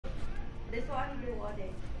This all he do all day.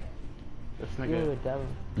 This You nigga. a devil.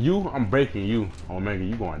 You, I'm breaking you. Omega,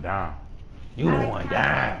 you going down. You Alex, going my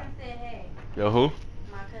down. cousin said, hey. Yo, who?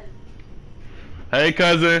 My cousin. Hey,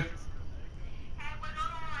 cousin.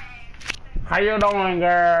 How you doing,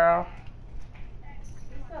 girl? He's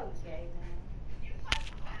so gay,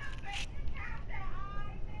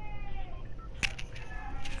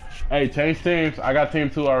 man. Hey, change teams. I got team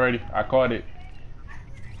 2 already. I caught it.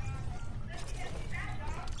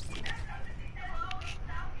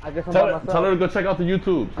 I guess I'm by myself. Tell her to go check out the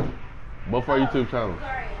YouTubes. Both our YouTube channels.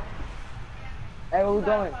 Sorry. Hey, where we You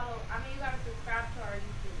gotta going? follow, you gotta subscribe to our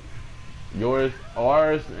YouTube. Yours,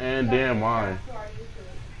 ours, and You gotta damn mine. subscribe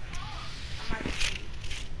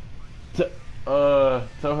to our YouTube.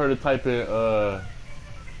 Tell her to type in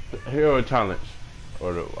hero challenge,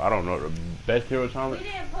 or I don't know, the best hero We challenge.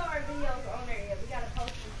 didn't put our videos on there yet. We gotta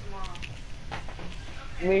post them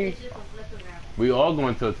tomorrow. Me. It's just a flip around. We all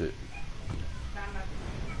going tilted.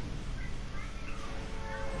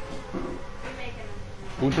 We're making them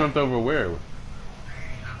Who tomorrow. jumped over where?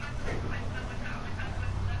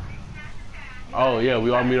 Oh yeah, we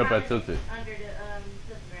all meet up at tilted. Under the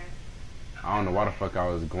flip around. I don't know why the fuck I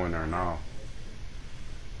was going there now.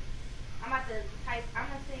 I'm about to type. I'm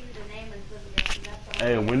gonna send you the name of the flip around.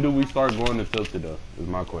 Hey, when do we start going to tilted though? Is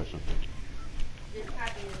my question. Just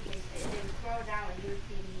copy it and paste it. And then scroll down and you'll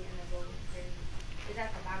see me and then go there. It's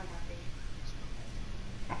at the bottom,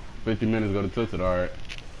 I think. 50 minutes go to tilted. All right.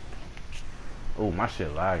 Oh, my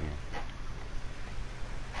shit lagging.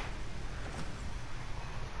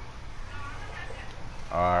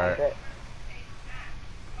 Alright. Okay.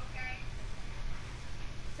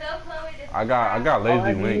 Tell Chloe to I got lazy Oh,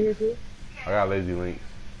 you here links. too? I got lazy links.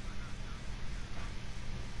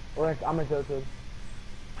 Or I'm in tilted.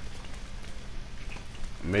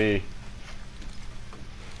 Me.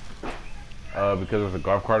 Because there's a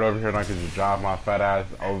golf cart over here and I can just drive my fat ass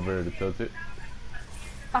over to tilt it.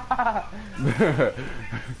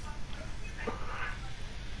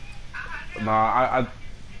 Nah,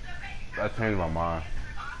 I changed my mind.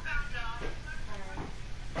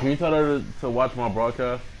 Can you tell her to watch my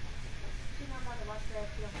broadcast? She's not about to watch that.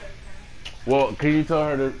 She on FaceTime. Well, can you tell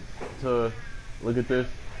her to look at this?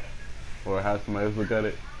 Or have somebody else look at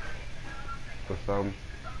it? Or something?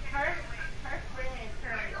 Her friend is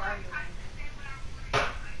currently arguing.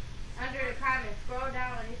 Under the comments, scroll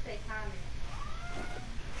down and it say comments.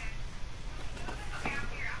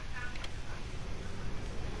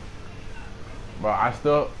 But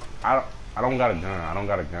I don't got a gun. I don't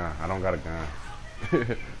got a gun. I don't got a gun.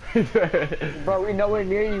 Bro, we nowhere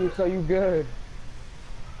near you, so you good.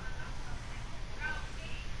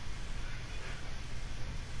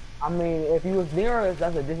 I mean, if you was near us,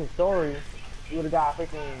 that's a different story. You would've got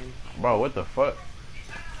freaking... Bro, what the fuck?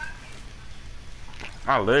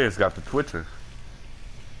 My legs got the twitching.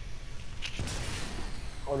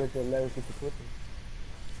 Order to let us get the twitching.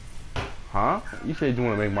 Huh? You said you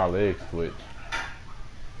want to make my legs twitch.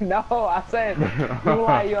 No, I said, you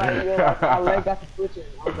like, my leg got the twitching.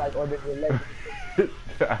 I was like, order to let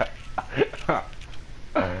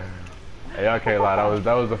Hey, I can't lie.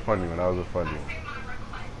 That was a funny one. That was a funny one.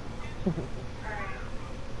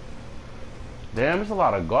 Damn, there's a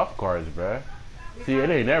lot of golf carts, bruh. See, it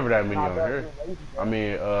ain't never that many on here. I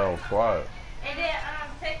mean, squad. And then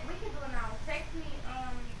we can do it now. Text me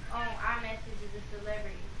on iMessage the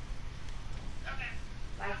celebrities. Okay.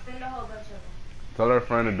 Like send a whole bunch of them. Tell her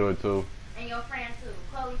friend to do it too. And your friend too.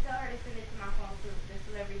 Chloe, tell her to send it to my phone too. The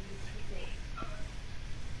celebrities she said.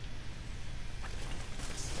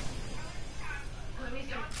 Cause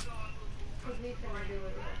we finna do it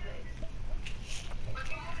real quick.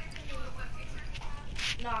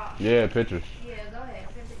 No. Yeah, pictures. Yeah, go ahead.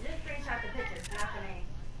 Just screenshot the pictures, not the name.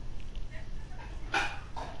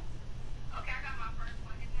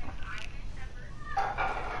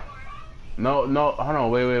 No, hold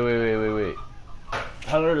on. Wait.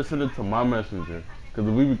 Tell her to send it to my messenger. Because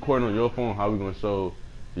if we recording on your phone, how we going to show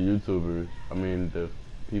the YouTubers, I mean, the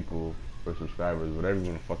people or subscribers, whatever you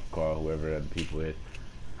want to fucking call whoever that people is.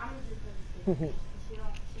 I'm gonna just send it to her. She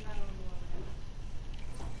not gonna do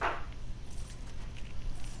all that.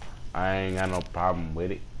 I ain't got no problem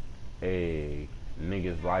with it. Hey,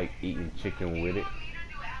 niggas like eating chicken with it.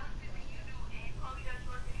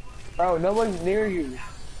 Bro, nobody's near you.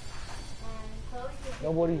 Chloe just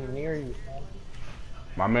Nobody's near you.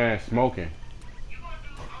 My man smoking.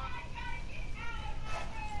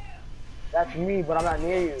 That's me, but I'm not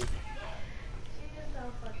near you. She's just so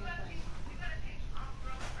fucking funny.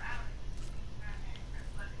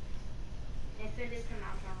 And send it to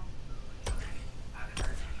my phone.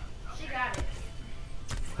 She got it.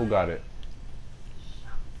 Who got it?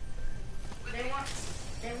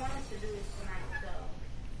 want us to do this tonight,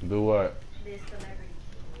 so Do what? this celebrity.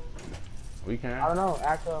 We can. I don't know.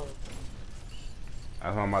 Ask them.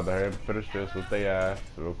 That's why I'm about to hurry up and finish this with their ass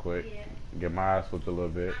real quick. Yeah. Get my ass whipped a little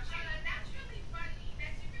bit.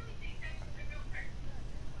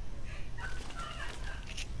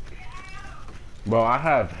 Bro, I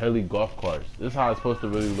have heli golf carts. This is how it's supposed to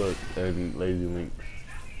really look in Lazy Links.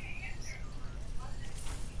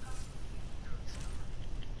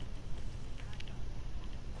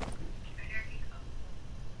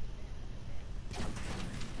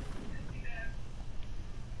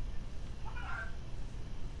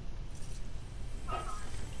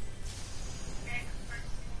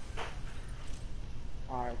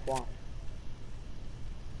 Alright, go on.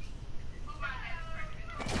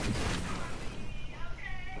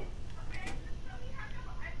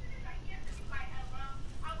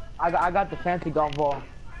 I got the fancy golf ball.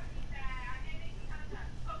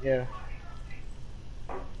 Yeah.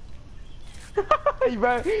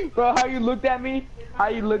 bro, how you looked at me? How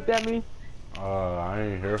you looked at me? I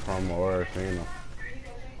ain't hear from him or seen him.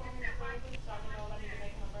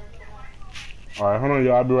 Alright, hold on,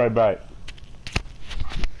 y'all. I'll be right back.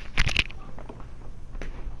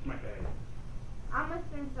 I'm gonna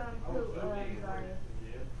send some to Zaria.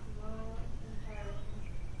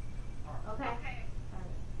 Okay.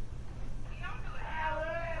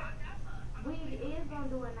 We is gonna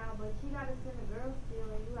do it now, but she gotta send the girls still,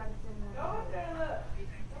 and you gotta send the. Okay.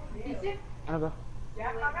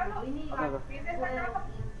 We need like 12 each.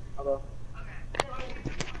 Okay.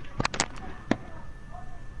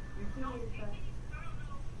 You see it, so.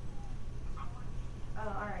 Oh,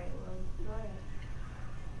 alright, well, go ahead.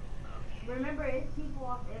 Remember, it's people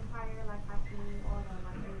off Empire, like Hakeem, all them,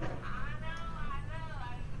 like everybody.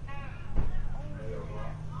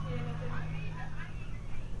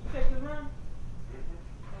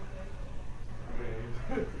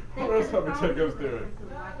 Let's have a check upstairs.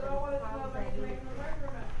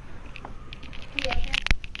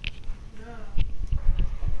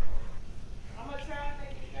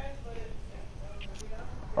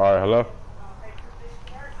 Alright, hello?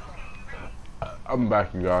 I'm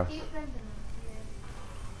back, you guys. Keep sending them.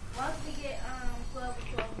 Yeah. Once we get 12 or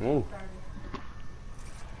 12, Ooh. we'll start it.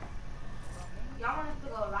 Y'all want us to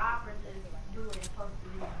go live or just do it and post it?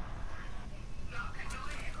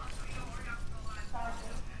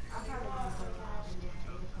 I'm probably gonna go live and then it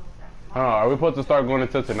comes after. Hold on, are we supposed to start going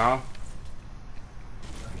into it now?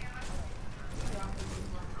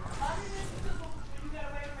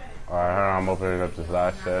 Alright, hold on, I'm opening up this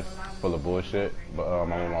last chest full of bullshit, but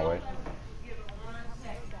I'm on my way.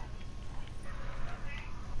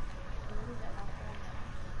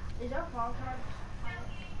 Is your phone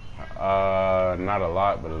charged? Not a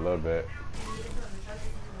lot, but a little bit.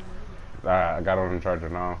 I got it on the charger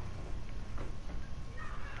now.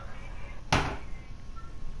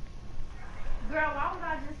 Girl, why was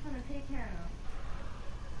I just gonna pick him?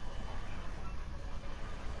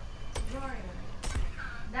 Jordan.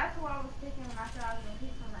 That's who I was picking when I said I was gonna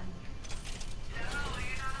pick somebody. No,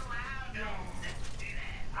 you're not allowed.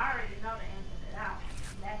 Yeah. I already know the answer to that one.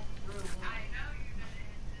 That's rude. I know you know the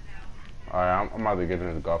answer to that one. Alright, I'm about to get in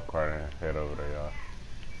this golf cart and head over there, y'all.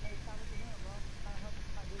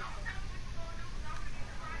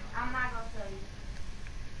 I'm not gonna tell you.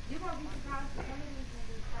 You're gonna be surprised that some of these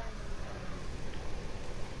niggas try to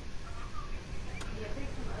yeah, pick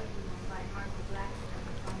some ugly ones like Michael Blackson or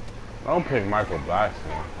something. Don't pick Michael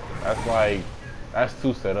Blackson. That's like, that's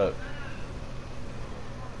too set up.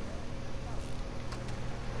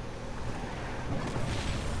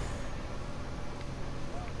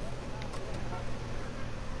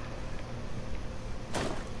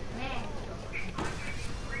 Man,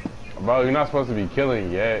 Bro, you're not supposed to be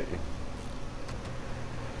killing yet.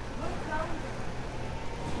 what's going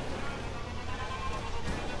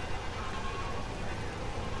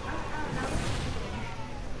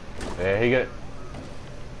Yeah, he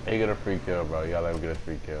get a free kill, bro. You gotta let him get a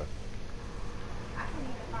free kill. I can't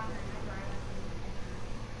even find her number.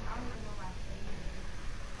 I don't even know my state.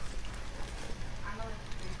 I know it's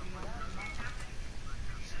 3.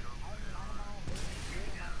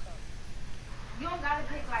 You don't gotta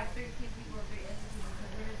pick like 13 people or 3 other people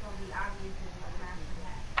because then it's gonna be obvious that it's not gonna happen.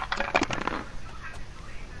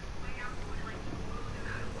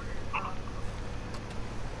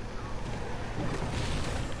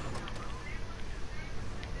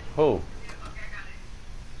 Who?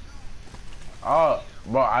 Oh,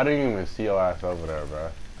 bro, I didn't even see your ass over there,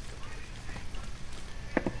 bro.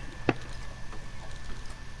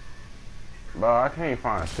 Bro, I can't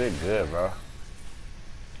find shit good, bro.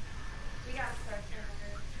 We gotta start serving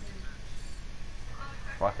her.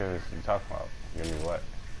 Fuck is you talking about? Give me what?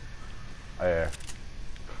 Yeah.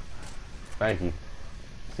 Thank you.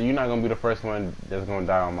 See, you're not gonna be the first one that's gonna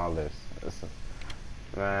die on my list.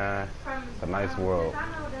 Man, it's a nice world. Since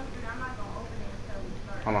I know them three, I'm not gonna open it until we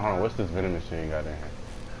start. Hold on. What's this vending machine got in here?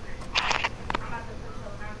 I'm about to put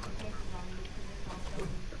your notifications on you because it's gonna show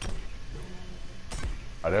me.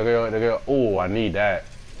 Oh, there go. Oh, I need that.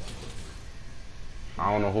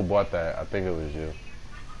 I don't know who bought that. I think it was you.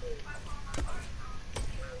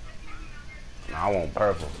 Nah, I want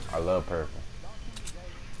purple. I love purple.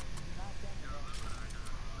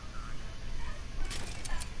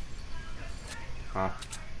 Huh?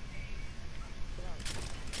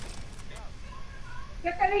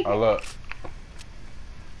 Oh, look.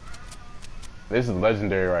 This is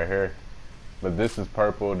legendary right here. But this is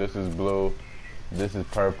purple, this is blue, this is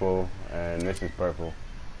purple, and this is purple.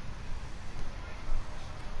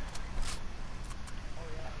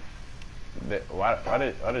 Why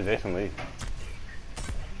did Jason leave?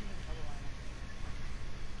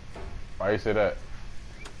 Why you say that?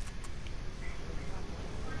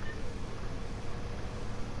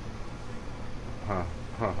 Huh.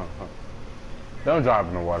 Don't drive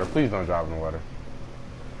in the water. Please don't drive in the water.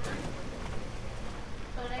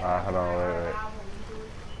 So they Hold on, wait.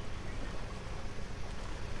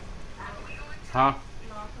 Huh? No, I'm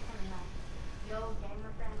talking about yo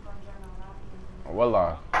gamer friends gonna join a lot. What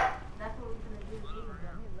live? That's what we're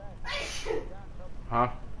gonna do. Huh?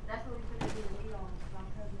 That's what we're gonna do.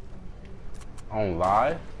 On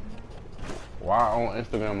live? Why on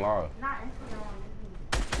Instagram live? Not Instagram on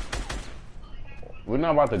YouTube. We're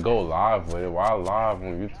not about to go live with it. Why live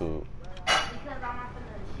on YouTube? Because I'm not gonna.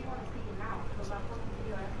 She wanna see it now. So if I post a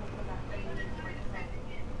video, that's gonna put that 30 minutes worth of stuff.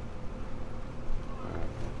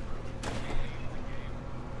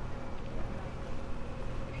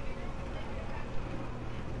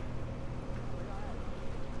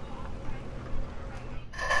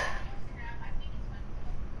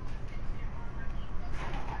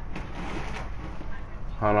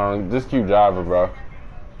 Hold on, just keep driving, bro.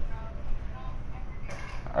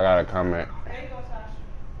 I got a comment. There you go,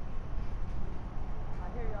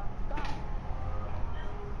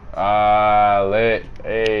 Sash. Lit.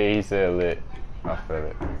 Hey, he said lit. I feel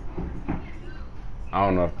it. I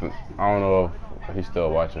don't know if he's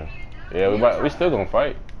still watching. Yeah, we still gonna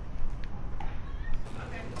fight.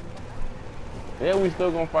 Yeah, we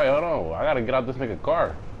still gonna fight. Hold on, I gotta get out this nigga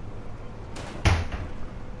car.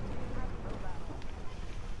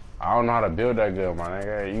 I don't know how to build that good, my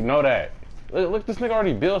nigga. You know that. Look, this nigga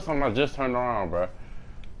already built something. I just turned around, bro.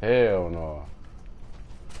 Hell no.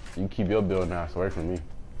 You keep your building ass away from me.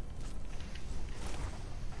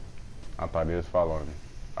 I thought he was following me.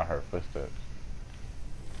 I heard footsteps.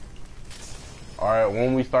 Alright,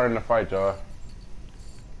 when we starting to fight, y'all?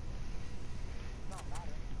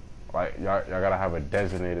 Like, y'all gotta have a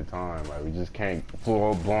designated time. Like, we just can't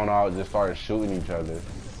blown out, just start shooting each other.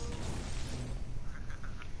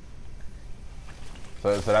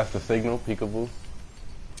 So that's the signal, peekaboo?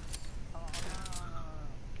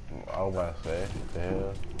 I was about to say, what the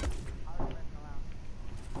hell?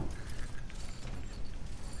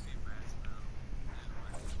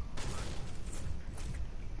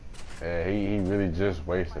 Yeah, he really just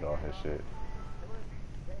wasted all his shit.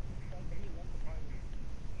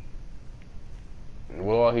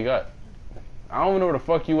 What all he got? I don't even know where the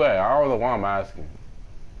fuck you at. I don't know why I'm asking.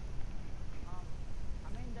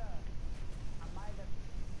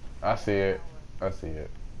 I see it. I see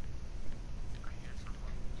it.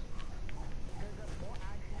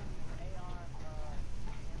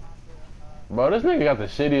 Bro, this nigga got the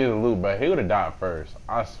shittiest loot, but he would've died first.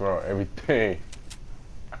 I swear on everything.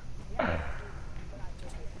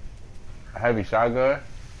 Heavy shotgun?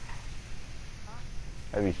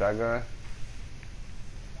 Heavy shotgun?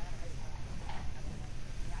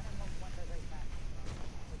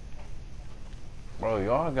 Bro,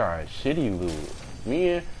 y'all got shitty loot.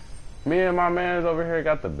 Me and my mans over here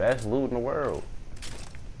got the best loot in the world.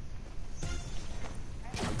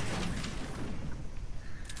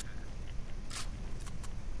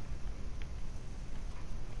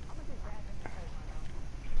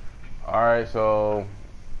 Alright, so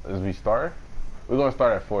as we start, we're gonna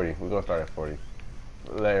start at 40. We're gonna start at 40.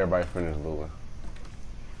 Let everybody finish looting.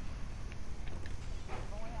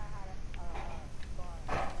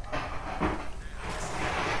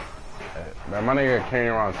 Man, my nigga carrying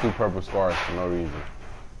around 2 purple scars for no reason.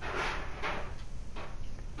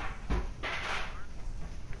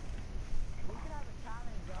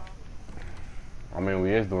 I mean,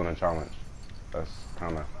 we is doing a challenge. That's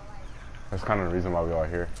kind of the reason why we all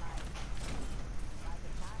here.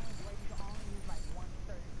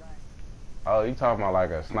 Oh, you talking about like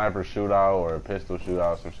a sniper shootout or a pistol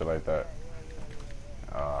shootout, some shit like that?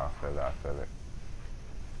 I feel it. I feel it.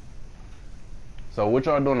 So what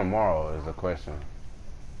y'all doing tomorrow is the question.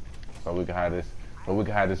 So we can have this. So we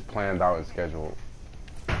can have this planned out and scheduled.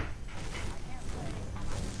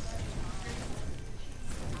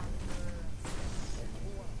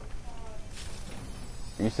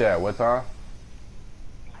 You said at what time?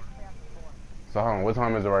 So hold on, what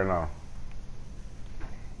time is it right now?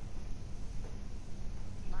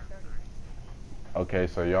 Okay,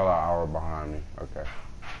 so y'all are an hour behind me. Okay.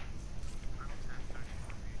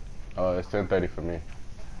 Oh, it's 10:30 for me.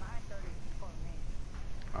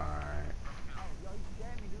 Alright.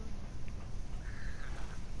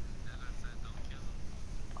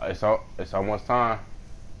 It's almost time.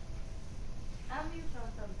 I'm used to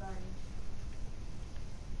something.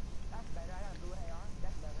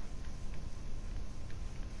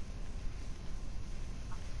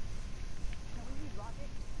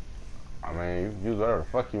 I mean, you use whatever the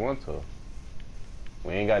fuck you want to.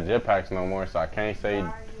 We ain't got jetpacks no more, so I can't say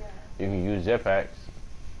you can use jetpacks.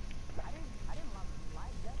 I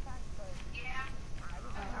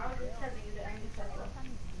was just telling you that I'm used to stuff.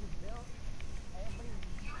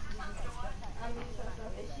 I'm used to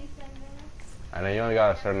stuff. Is she saying that? And then you only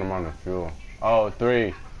got a certain amount of fuel. Oh,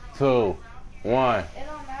 3, 2, 1. It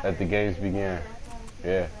don't matter. Let the games begin.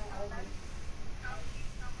 Yeah.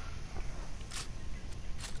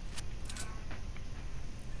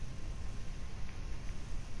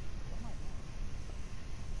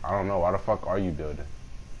 I don't know. Why the fuck are you building?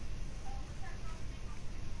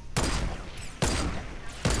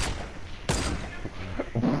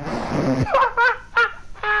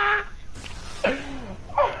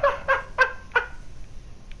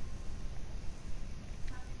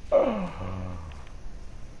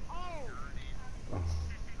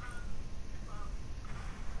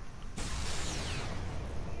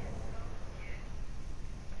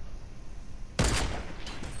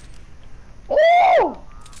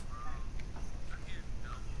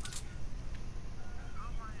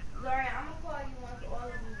 Sorry, I'm gonna call you once all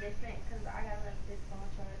of them different because I gotta let this phone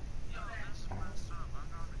charge.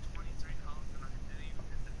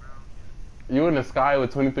 You in the sky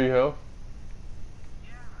with 23 health?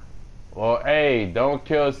 Well, hey, don't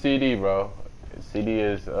kill CD, bro. CD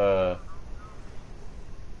is, huh?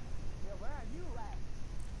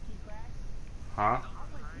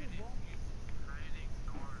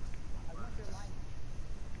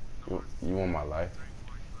 You want my life?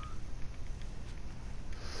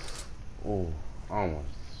 Ooh, almost.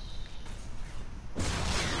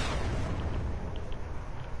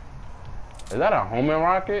 Is that a homing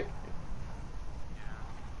rocket?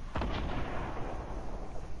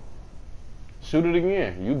 Shoot it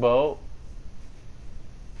again. You bold.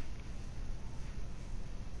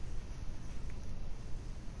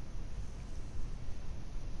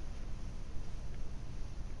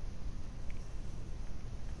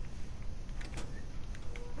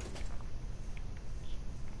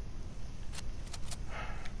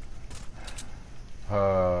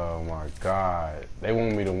 Oh my God. They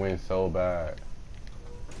want me to win so bad.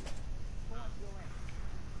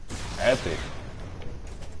 Epic.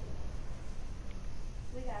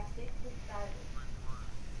 We got 6 subscribers.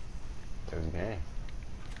 This game.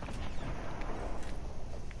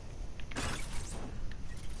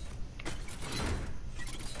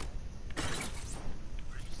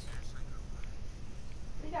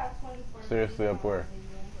 We got 24. Seriously, up where?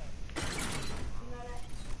 You know that?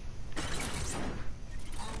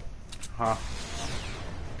 Huh?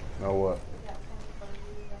 Know what? We got 24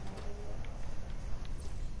 views on that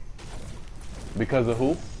video. Because of who?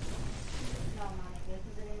 No, Monica,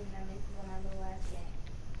 because it didn't even make it on our little last game.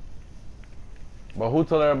 But who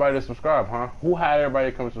told everybody to subscribe, huh? Who had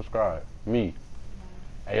everybody come subscribe? Me.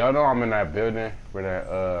 Hey, y'all know I'm in that building where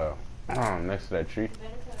that, next to that tree. You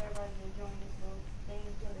better tell everybody to join this little thing.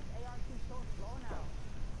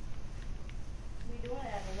 We doing it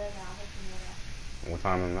at 11. I hope you know that. What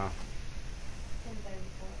time is it now?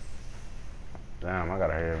 10:34. Damn, I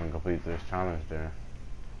gotta hurry up and complete this challenge then.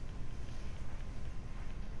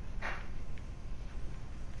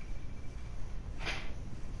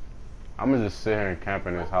 I'ma just sit here and camp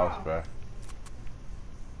in this house, bro. You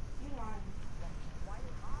lying.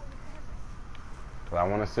 Cause I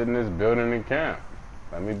wanna sit in this building and camp.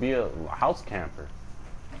 Let me be a house camper.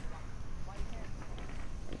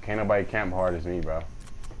 Can't nobody camp hard as me, bro.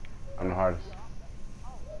 I'm the hardest.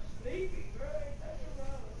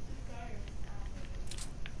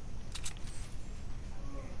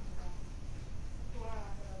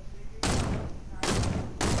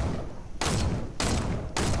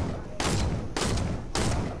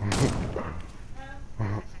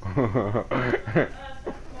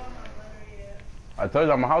 I told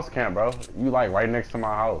you I'm a house camp, bro. You like right next to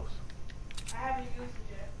my house. I haven't used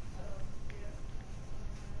it yet, so yeah.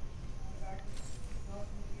 But I can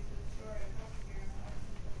welcome you to the store and come here and I can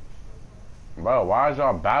use the store. Bro, why is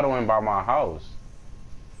y'all battling by my house?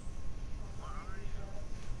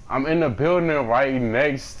 I'm in the building right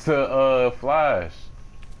next to Flash.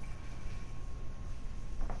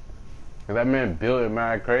 Cause that man built it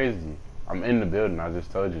mad crazy. I'm in the building, I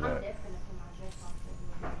just told you I'm that. definitely put my dress on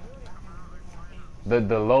for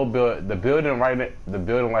The low build, the building right, the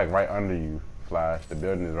building like right under you, Flash. The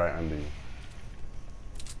building is right under you.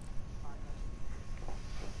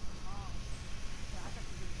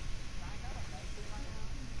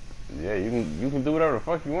 Yeah, you can do whatever the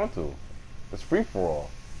fuck you want to. It's free for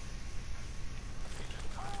all.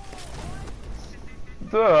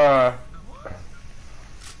 Duh.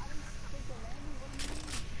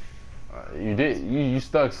 You did you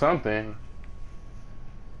stuck something.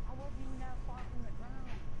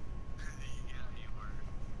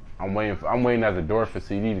 I'm waiting at the door for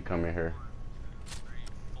CD to come in here.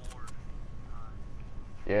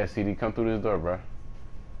 Yeah, CD, come through this door, bro.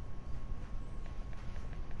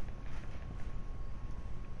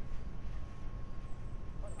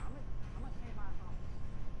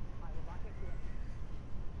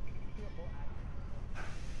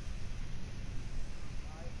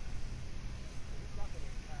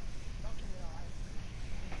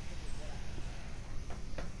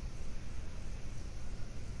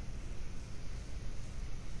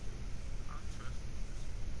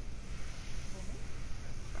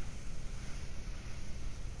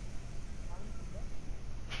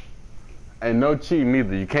 And no cheating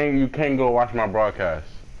either. You can't go watch my broadcast.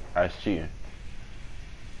 That's cheating.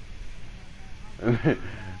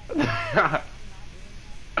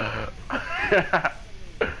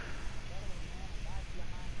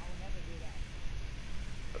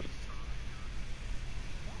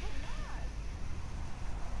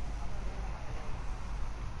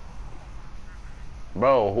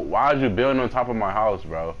 Bro, why is you building on top of my house,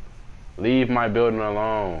 bro? Leave my building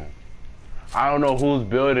alone. I don't know who's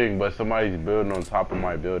building, but somebody's building on top of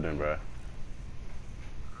my building, bro.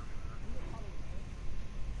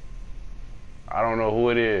 I don't know who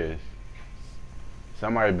it is.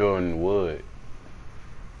 Somebody building wood.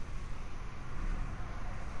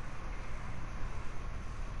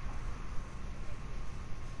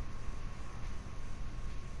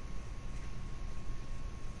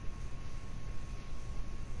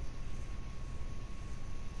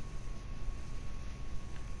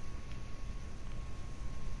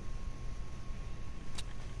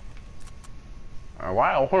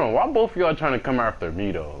 Why? Hold on. Why both of y'all trying to come after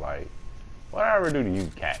me though? Like, what did I ever do to you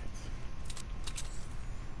cats?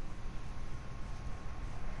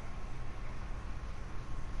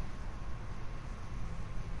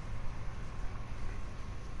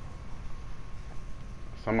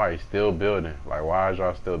 Somebody's still building. Like, why is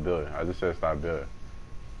y'all still building? I just said stop building.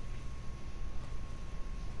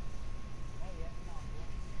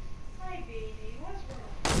 Hi, baby. What's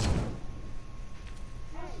wrong?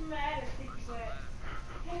 What's the matter, sticky butt?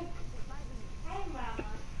 Hey, mama.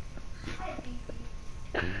 Hi, baby.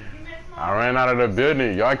 You miss mama? I ran out of the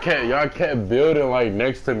building. Y'all kept building like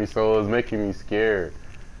next to me, so it was making me scared.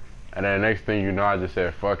 And then next thing you know, I just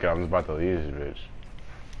said, fuck it, I'm just about to leave this bitch.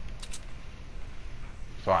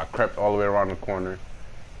 So I crept all the way around the corner,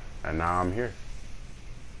 and now I'm here.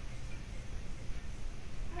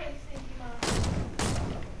 Hey, stinky mama.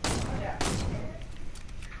 Oh, yeah.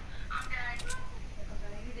 I'm done.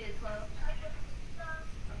 Okay, you did 12. Okay.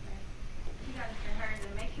 You gotta send her to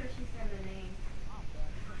make sure she send the name.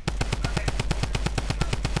 Okay.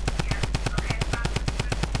 Yeah. Okay, stop.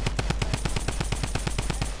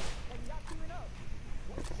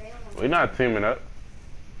 We're not teaming up.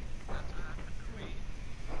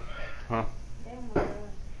 Huh?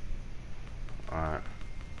 Alright.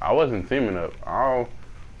 I wasn't teaming up. I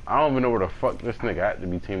don't even know where the fuck this nigga at to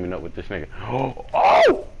be teaming up with this nigga.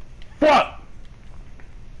 Oh! Fuck!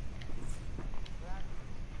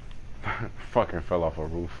 Fucking fell off a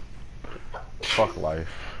roof. Fuck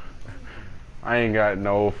life. I ain't got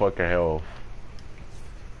no fucking health.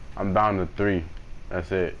 I'm down to 3.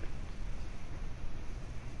 That's it.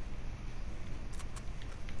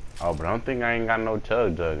 Oh, but I don't think I ain't got no chug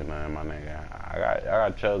in there, my nigga. I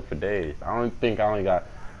got chug for days. I don't think I only got.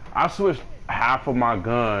 I switched half of my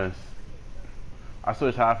guns. I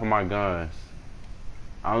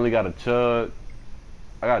only got a chug.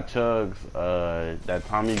 I got chugs, that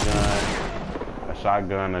Tommy gun, a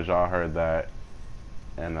shotgun, as y'all heard that,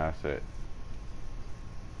 and that's it.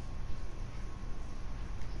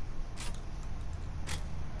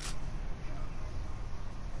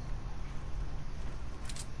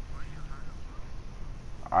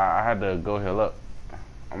 I had to go heal up.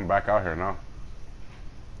 I'm back out here now.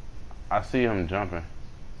 I see him jumping.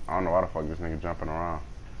 I don't know why the fuck this nigga jumping around.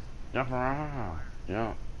 Jump around.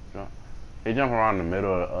 Jump. Jump. He jump around the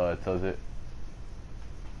middle of Tilted.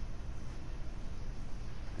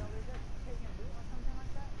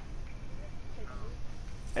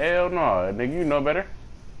 Hell no, nigga, you know better.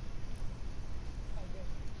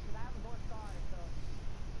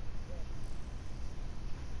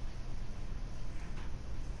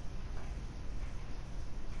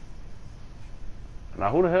 Now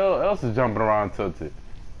who the hell else is jumping around Tilted?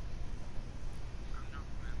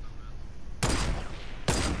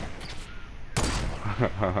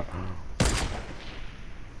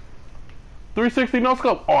 .360 no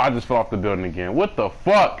scope. Oh, I just fell off the building again. What the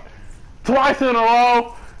fuck? Twice in a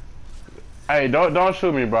row. Hey, don't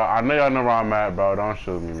shoot me, bro. I know y'all know where I'm at, bro. Don't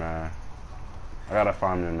shoot me, man. I gotta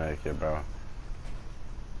find me a med kit, bro.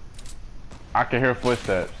 I can hear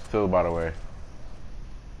footsteps too, by the way.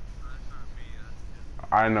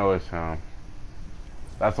 I know it's him.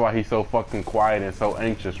 That's why he's so fucking quiet and so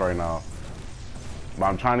anxious right now. But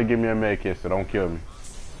I'm trying to give me a med kit, so don't kill me.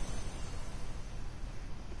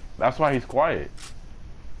 That's why he's quiet.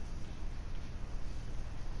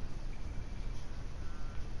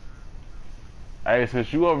 Hey,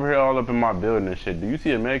 since you over here all up in my building and shit, do you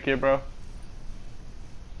see a med kit, bro?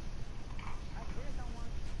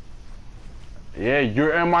 Yeah,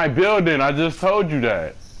 you're in my building. I just told you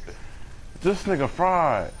that. This nigga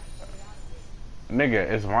fried. Nigga,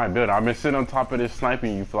 it's my building. I've been sitting on top of this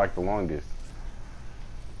sniping you for like the longest.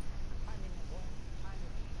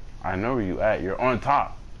 I know where you at. You're on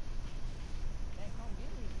top.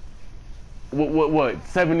 What?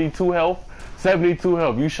 72 health? 72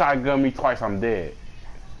 health. You shotgun me twice, I'm dead.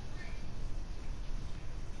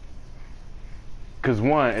 Cause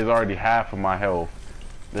one is already half of my health.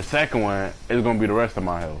 The second one is gonna be the rest of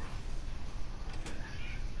my health.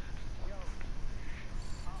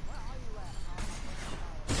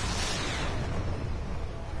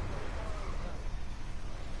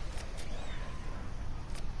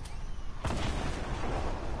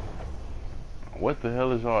 What the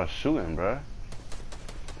hell is y'all shooting, bruh?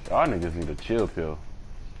 Y'all niggas need a chill pill.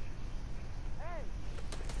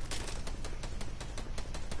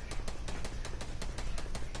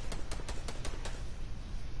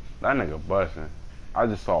 That nigga busting. I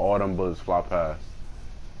just saw all them bullets fly past.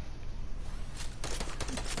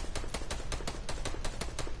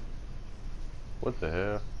 What the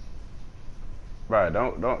hell? Bruh,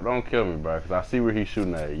 don't kill me, bruh, cause I see where he's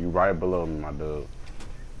shooting at. You right below me, my dude.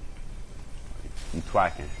 You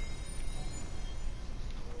twacking.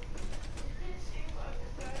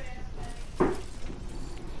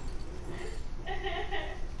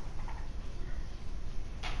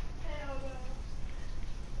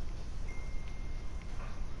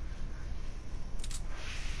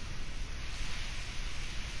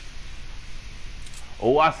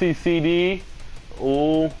 Oh, I see CD.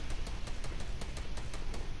 Oh.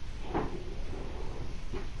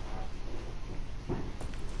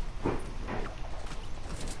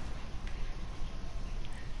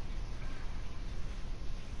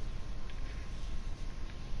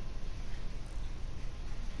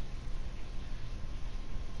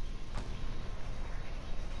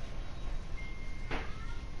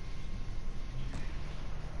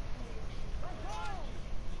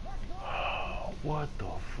 What the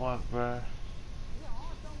fuck, bruh?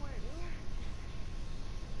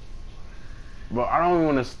 Bro, I don't even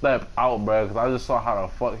want to step out, bruh, because I just saw how the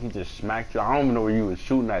fuck he just smacked you. I don't even know where you was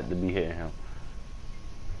shooting at to be hitting him.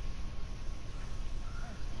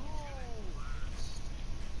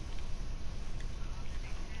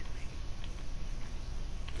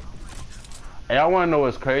 Hey, I want to know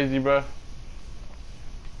what's crazy, bruh?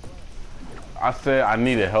 I said I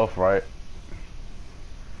needed health, right?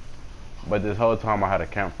 But this whole time I had a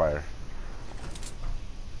campfire.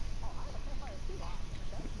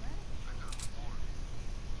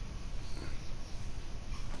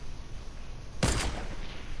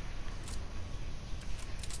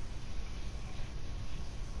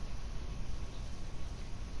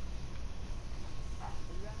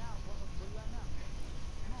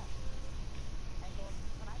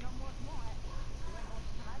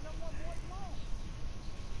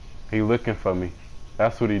 He looking for me.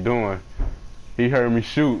 That's what he doing. He heard me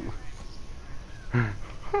shoot.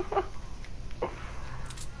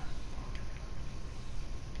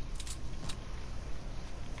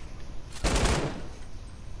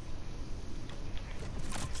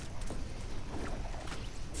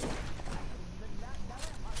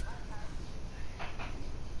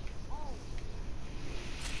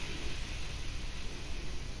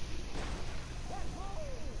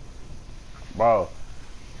 Bro,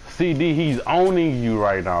 CD, he's owning you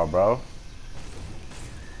right now, bro.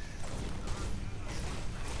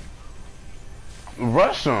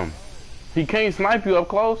 Rush him. He can't snipe you up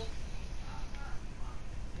close.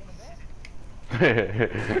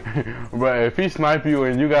 But if he snipe you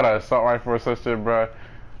and you got an assault rifle or such shit, bro,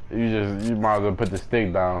 you might as well put the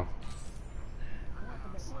stick down.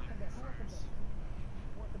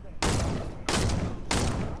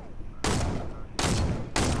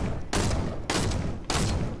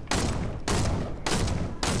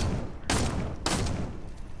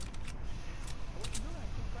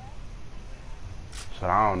 So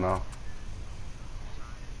I don't know.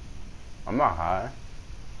 I'm not high.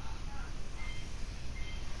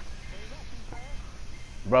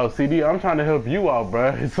 Bro, CD, I'm trying to help you out,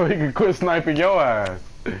 bro, so he can quit sniping your ass.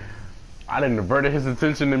 I done diverted his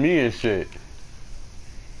attention to me and shit.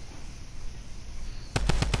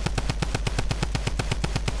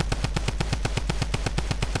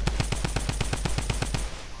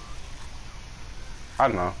 I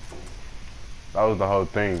know. That was the whole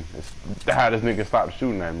thing. It's how this nigga stopped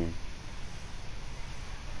shooting at me.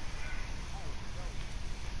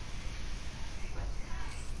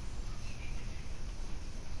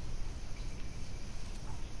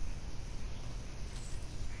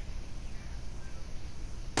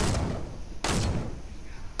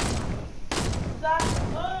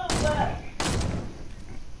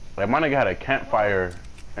 Like, my nigga had a campfire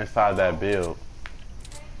inside that build.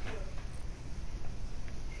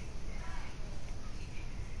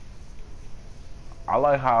 I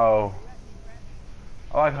like how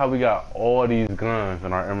we got all these guns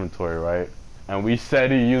in our inventory, right? And we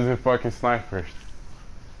said he using fucking snipers.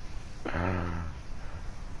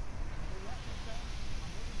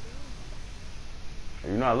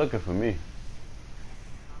 You're not looking for me.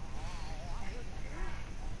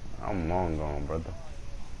 I'm long gone, brother.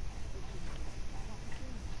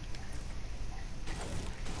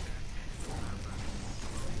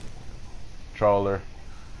 Troller.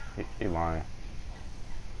 He lying.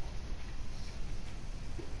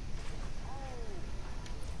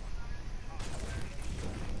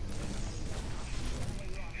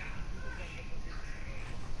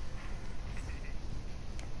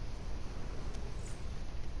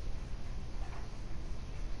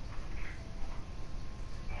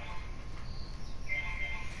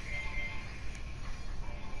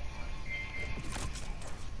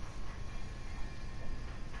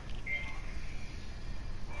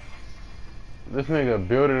 This nigga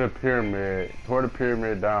building a pyramid, tore the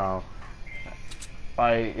pyramid down.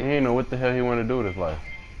 Like, he ain't know what the hell he want to do with his life.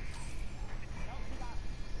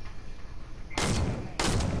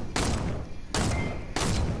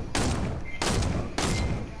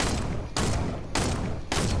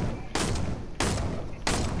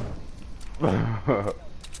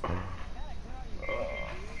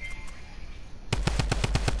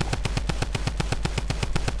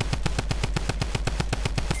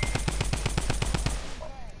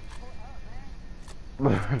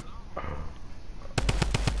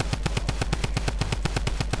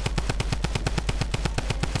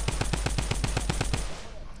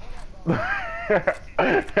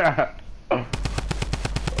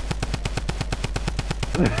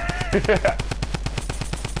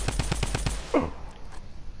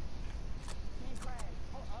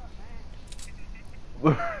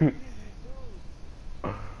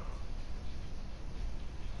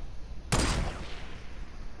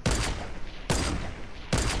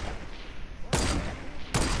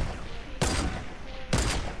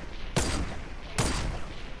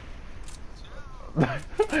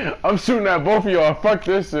 I'm shooting at both of y'all. Fuck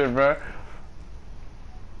this shit, bro.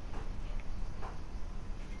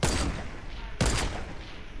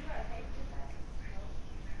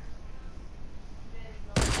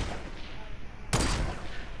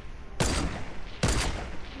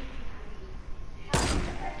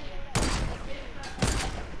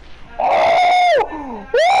 Oh!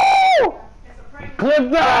 Woo!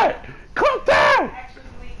 Clip that! Clip that!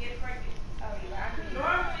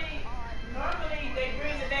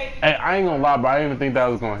 Hey, I ain't gonna lie, bro. I didn't even think that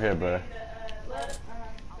was gonna hit, bro.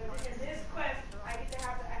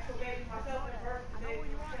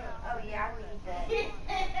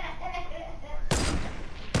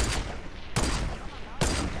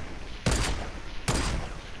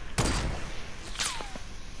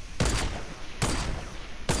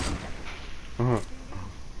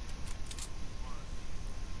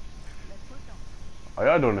 Are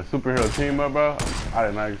y'all doing a superhero team up, bro? I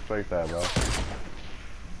did not expect that, bro.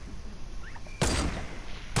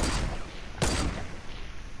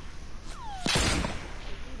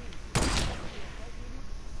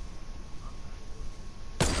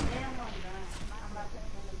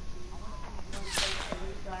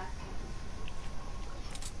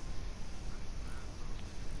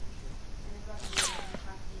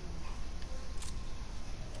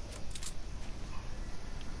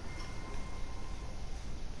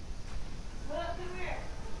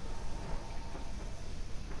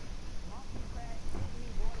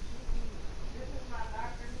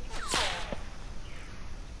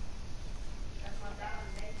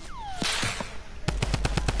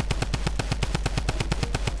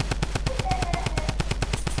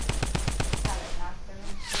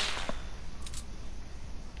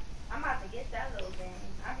 get that little game.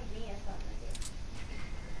 I be being something there.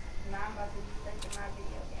 Now I'm about to be stuck in my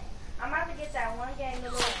video game. I'm about to get that one game, the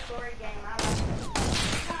little story game. I like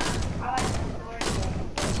that. I like the story game.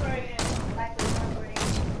 What story game? Like the one where they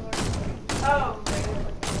story. Oh. Where you look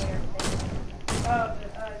at their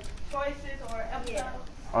Choices or episodes?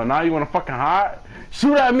 Yeah. Oh, now you want to fucking hide?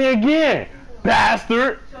 Shoot at me again,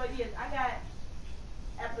 bastard! So, yes, I got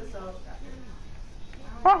episodes.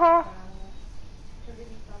 Haha. Let me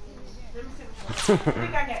see which one. I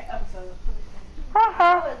think I got episodes.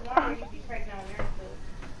 Haha. It's one where you be pregnant on your food.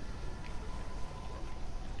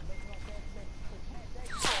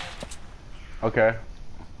 Okay.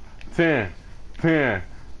 10, 10,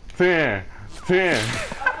 10, 10.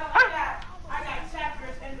 I got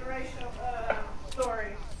chapters in the racial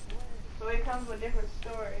stories. So it comes with different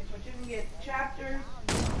stories. But you can get chapters,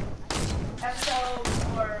 episodes,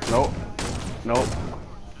 or... Nope. Nope.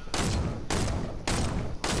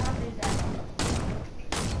 I did that one.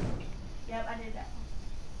 Yep, I did that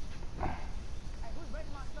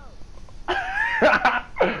I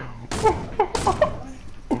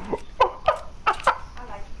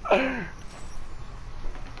like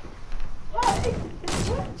it.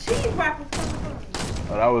 What cheese wrappers coming from?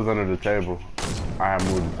 Oh, that was under the table. I had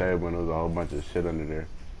moved the table and there was a whole bunch of shit under there.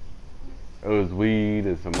 It was weed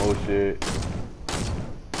and some more shit.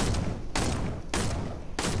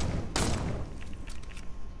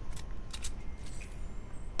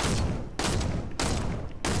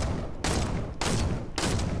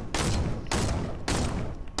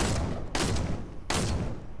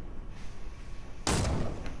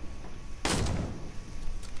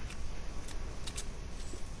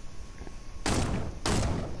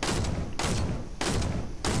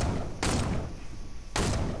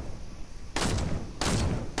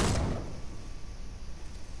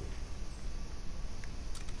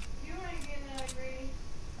 You ain't getting that agree.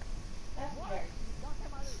 That's dirt.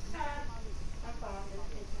 I'm fine with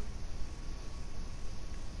this picture.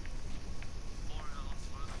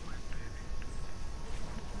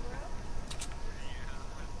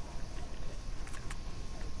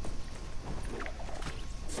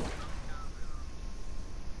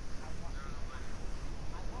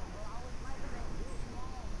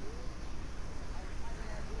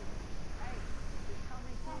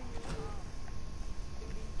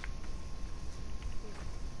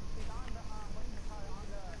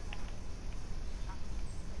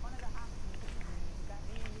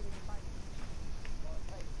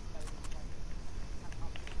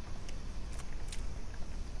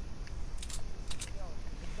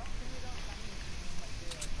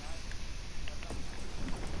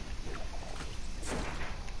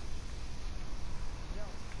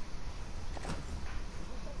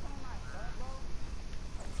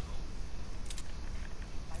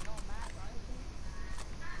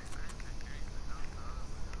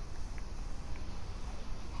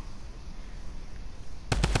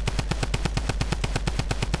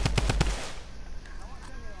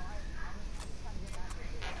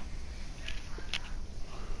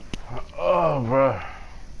 Oh, bro.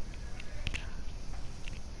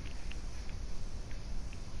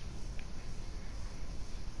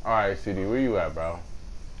 Alright, CD, where you at, bro?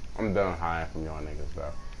 I'm done hiding from y'all niggas,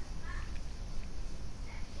 bro.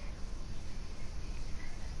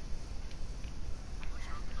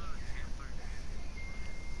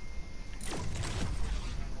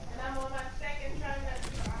 And I'm on my second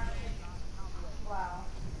trimester already. Wow.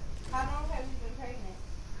 How long have you been pregnant?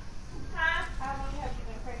 Huh? How long have you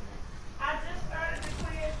been pregnant? I just started the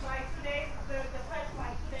quiz like 2 days, the test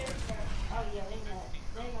like 2 days ago. Oh yeah, they know.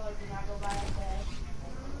 They know it did not go by that fast.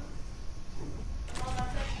 I'm on my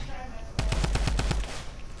second trimester.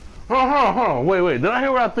 Hold on. Wait. Did I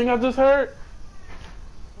hear what I think I just heard?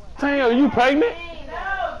 Damn, you pregnant? No,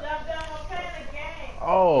 I'm playing a game.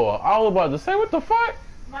 Oh, I was about to say, what the fuck?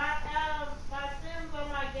 My Sims on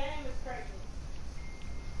my game is pregnant.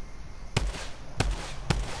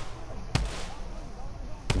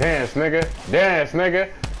 Dance, nigga. Dance, nigga.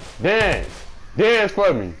 Dance. Dance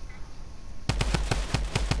for me.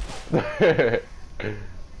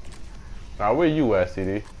 Now, where you at,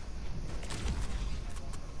 CD?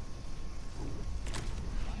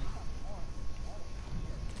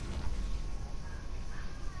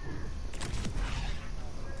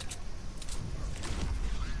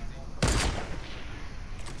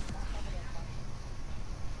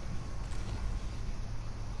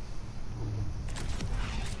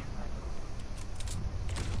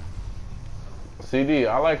 CD,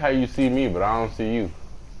 I like how you see me, but I don't see you.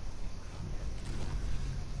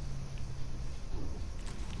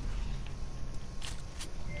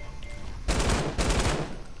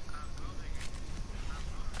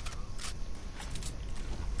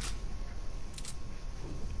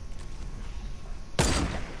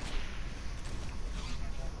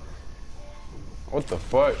 What the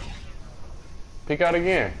fuck? Peek out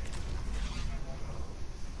again.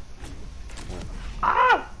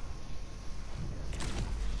 Ah!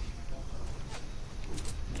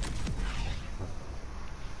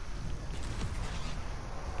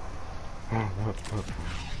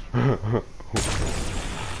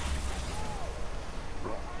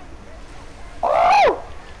 Oh!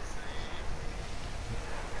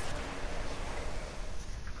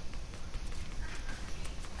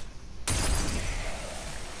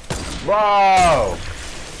 Bro!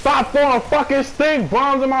 Stop throwing fucking stink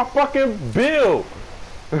bombs in my fucking build!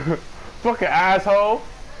 Fucking asshole!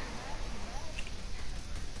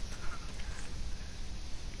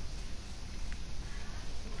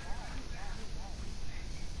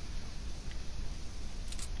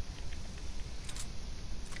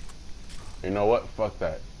 You know what? Fuck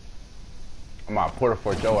that. I'm out Porter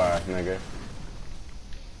Fort your ass, nigga.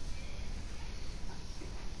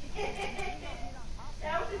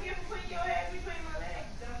 That was you get for putting your head between my legs,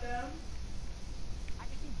 dum-dum.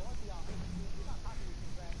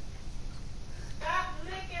 Stop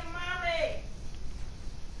licking mommy.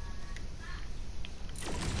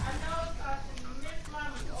 I know it's cause you miss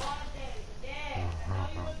mommy all day, but dad, I know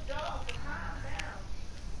you a dog, but calm down.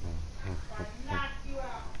 Or I knock you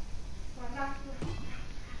out. Or I knock you out.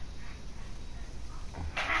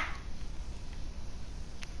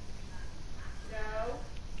 No.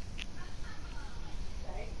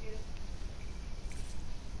 Thank you.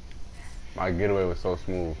 My getaway was so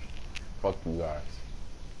smooth. Fuck you guys.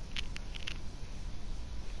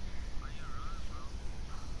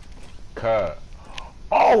 Cut.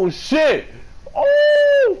 Oh shit!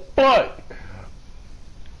 Oh fuck!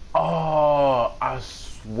 Oh, I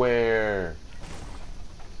swear.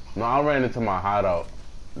 No, I ran into my hideout.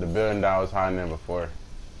 The building that I was hiding in before.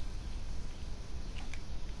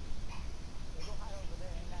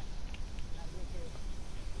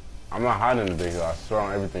 I'm not hiding in the big hill. I swear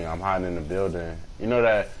on everything. I'm hiding in the building. You know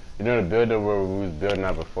that? You know the building where we was building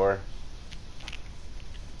at before?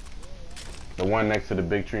 The one next to the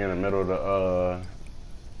big tree in the middle of the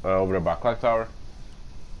over there by Clock Tower.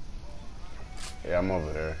 Yeah, I'm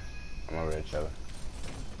over there. I'm over there chilling.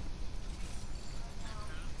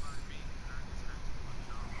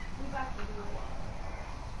 We about to do it.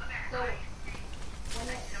 So, when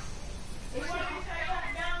it, You want me to tell you how to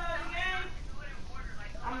download the game?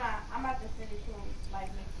 I'm about to send it to him, like,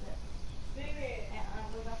 next step. Big head. And,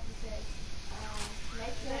 we're about to say,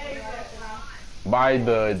 next step, There you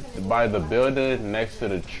go. By the building next to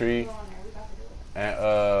the tree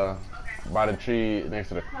and by the tree next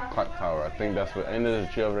to the clock tower. I think that's what. Ain't there a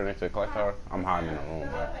tree over there next to the clock tower? I'm hiding in the room,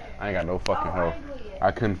 bro. I ain't got no fucking health.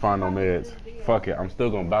 I couldn't find no meds. Fuck it. I'm still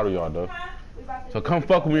gonna battle y'all though. So come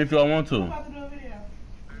fuck with me if y'all want I'm to. about to do a video.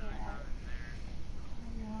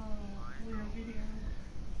 Weird video.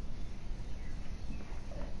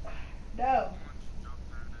 No.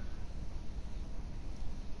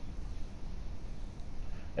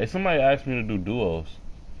 Hey, somebody asked me to do duos.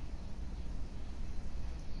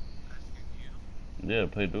 Yeah,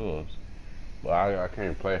 play duos. But I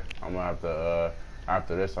can't play. I'm gonna have to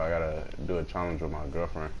after this I gotta do a challenge with my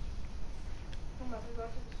girlfriend. I'm about to go to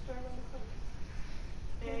the store really quick.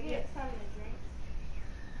 Can And we get get something to drink?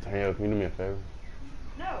 Danielle, can you do me a favor?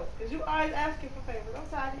 no, because you always asking for favors. I'm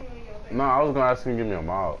tired of hearing your favors. No, I was gonna ask you to give me a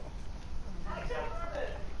mile. Ask your mother.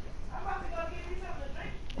 I'm about to go give you something to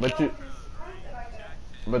drink. But Go you- with this drink that I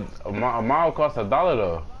got. But a mile costs $1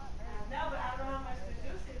 though. No, but I don't know how much the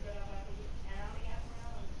juice is that I'm about to get. And I only got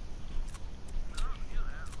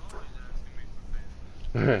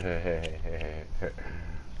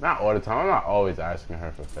Not all the time. I'm not always asking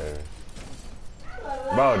her for favors.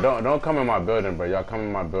 Bro, don't come in my building, bro. Y'all come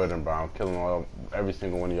in my building, bro. I'm killing every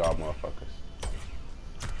single one of y'all motherfuckers.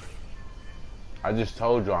 I just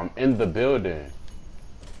told you I'm in the building.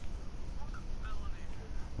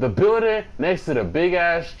 The building next to the big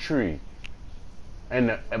ass tree,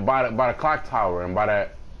 and by the clock tower, and by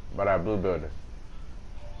that blue building.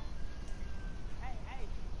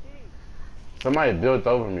 Somebody built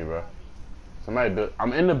over me, bro. Somebody built.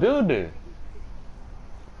 I'm in the building.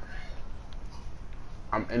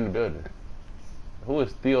 I'm in the building. Who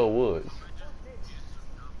is Theo Woods?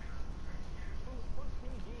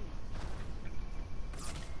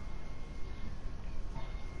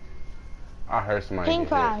 I heard somebody Ping get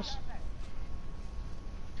crash. hit.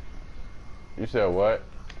 You said what?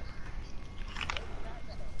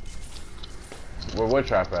 Where what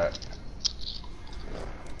trap at?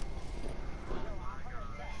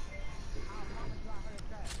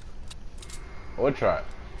 What trap?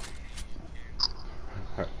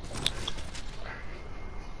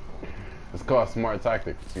 It's called smart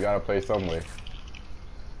tactics. You gotta play some way.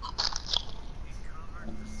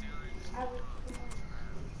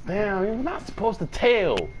 Damn, you're not supposed to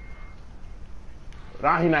tell.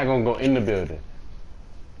 Now he not gonna go in the building.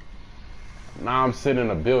 Now I'm sitting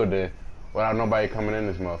in a building without nobody coming in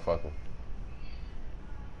this motherfucker.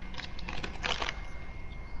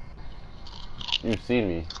 You see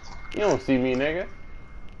me. You don't see me, nigga.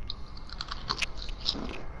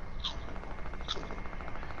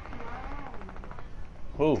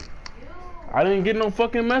 Who? I didn't get no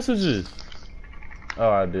fucking messages. Oh,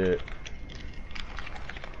 I did.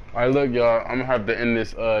 Alright, look, y'all. I'm gonna have to end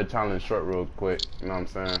this challenge short real quick. You know what I'm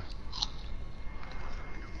saying?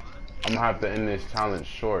 I'm gonna have to end this challenge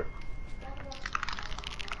short.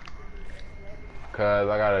 Cause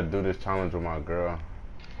I gotta do this challenge with my girl.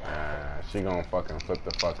 And she gonna fucking flip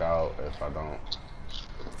the fuck out if I don't.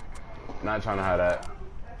 Not trying to have that.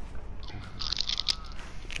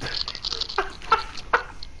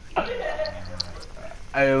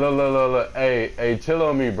 Hey, look. Hey, chill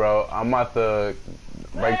on me, bro. I'm about to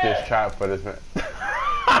break this trap for this man. What's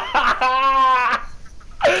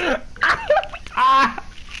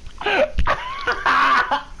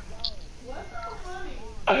so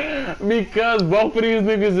funny? Because both of these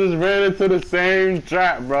niggas just ran into the same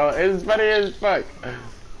trap, bro. It's funny as fuck.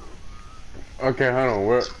 Okay,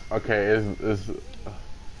 hold on. Okay, it's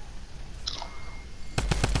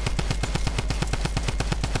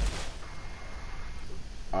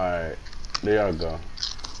alright. There y'all go.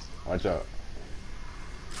 Watch out.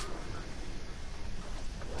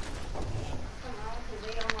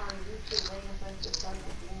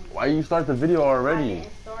 Why you start the video already?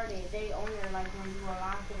 It started. They only like when you are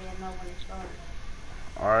on, so they know when it started.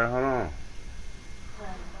 Alright, hold on.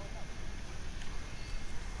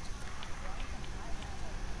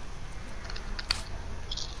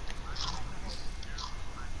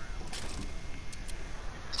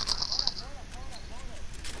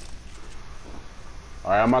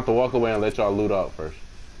 Alright, I'm about to walk away and let y'all loot out first.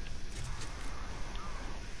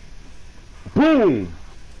 Boom!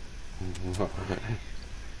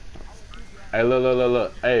 Hey,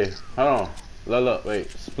 look. Hey, hold on. Look,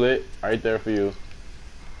 wait. Split right there for you.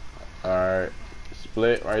 Alright.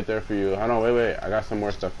 Split right there for you. Hold on, wait. I got some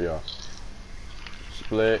more stuff for y'all.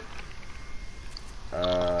 Split.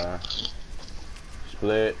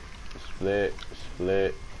 Split.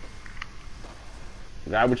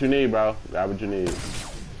 Grab what you need, bro. Grab what you need.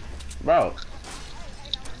 Bro.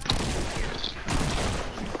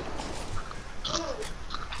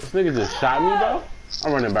 This nigga just shot me, bro.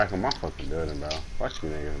 I'm running back in my fucking building, bro. Fuck you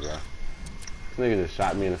niggas, bro. This nigga just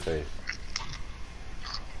shot me in the face.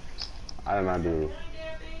 I did not do.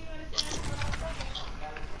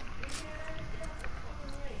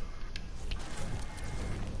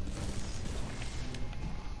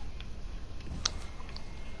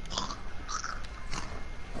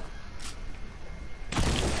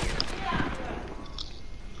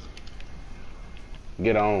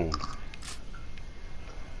 Get on.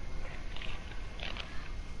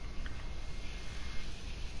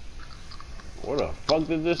 Where the fuck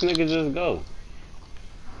did this nigga just go?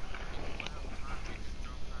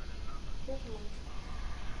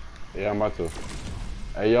 Yeah, I'm about to.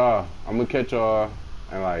 Hey, y'all, I'm gonna catch y'all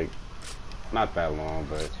in like, not that long,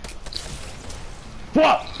 but.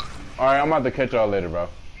 Fuck! Alright, I'm about to catch y'all later, bro.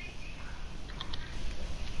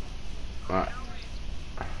 Alright.